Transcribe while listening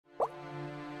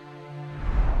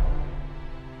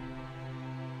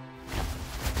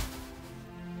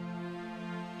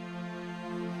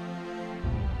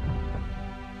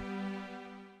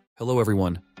Hello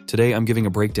everyone, today I'm giving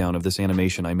a breakdown of this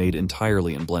animation I made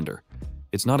entirely in Blender.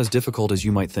 It's not as difficult as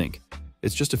you might think.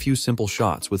 It's just a few simple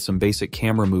shots with some basic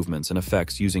camera movements and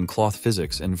effects using cloth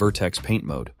physics and vertex paint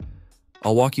mode.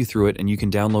 I'll walk you through it and you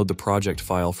can download the project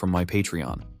file from my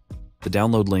Patreon. The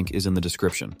download link is in the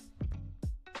description.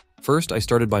 First, I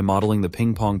started by modeling the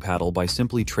ping pong paddle by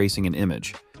simply tracing an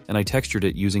image, and I textured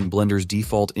it using Blender's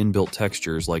default inbuilt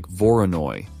textures like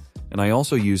Voronoi. And I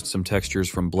also used some textures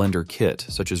from Blender Kit,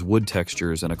 such as wood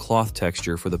textures and a cloth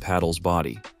texture for the paddle's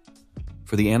body.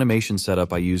 For the animation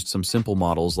setup, I used some simple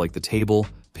models like the table,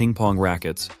 ping pong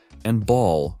rackets, and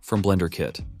ball from Blender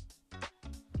Kit.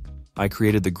 I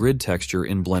created the grid texture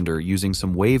in Blender using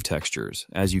some wave textures,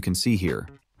 as you can see here.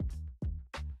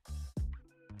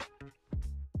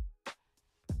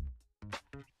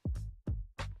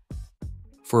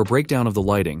 For a breakdown of the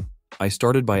lighting, I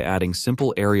started by adding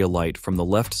simple area light from the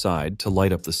left side to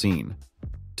light up the scene.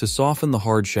 To soften the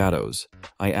hard shadows,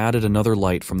 I added another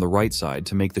light from the right side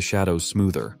to make the shadows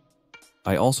smoother.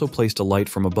 I also placed a light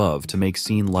from above to make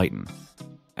scene lighten.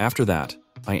 After that,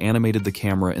 I animated the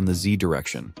camera in the Z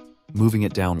direction, moving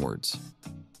it downwards.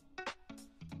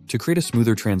 To create a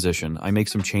smoother transition, I make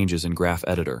some changes in Graph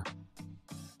Editor.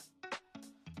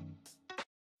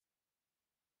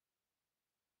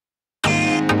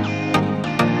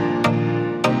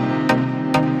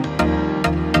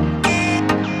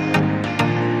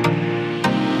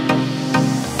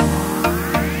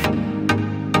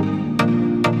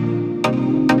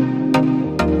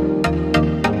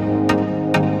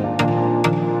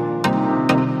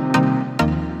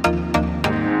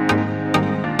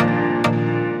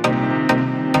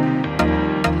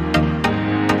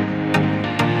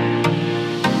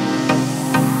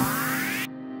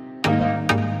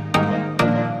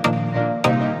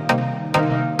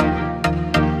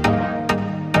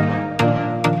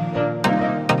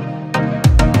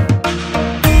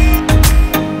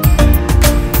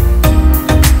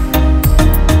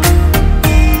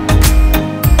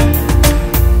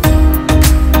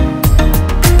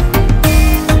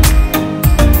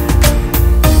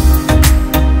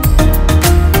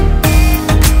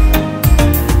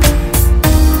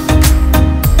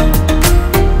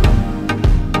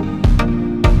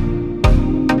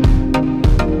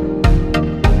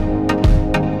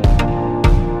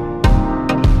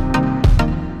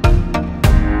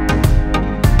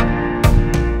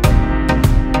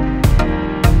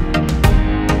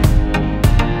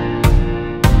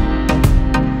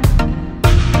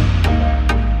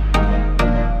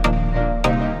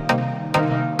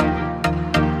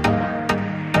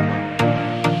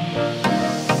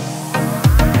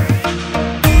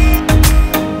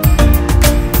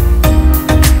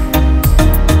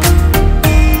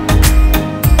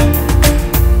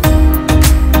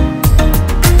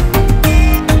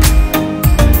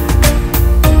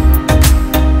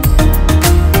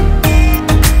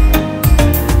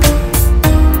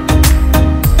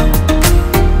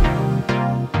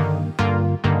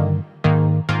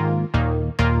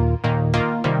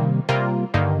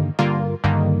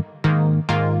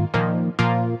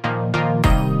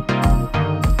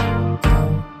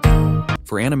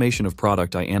 For animation of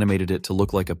product, I animated it to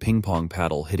look like a ping pong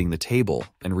paddle hitting the table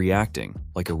and reacting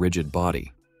like a rigid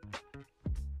body.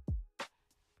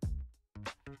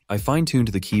 I fine-tuned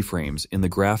the keyframes in the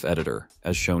Graph Editor,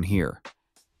 as shown here.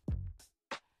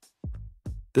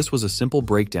 This was a simple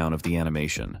breakdown of the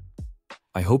animation.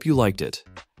 I hope you liked it.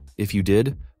 If you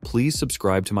did, please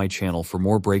subscribe to my channel for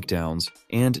more breakdowns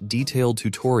and detailed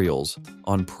tutorials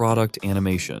on product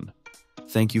animation.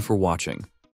 Thank you for watching.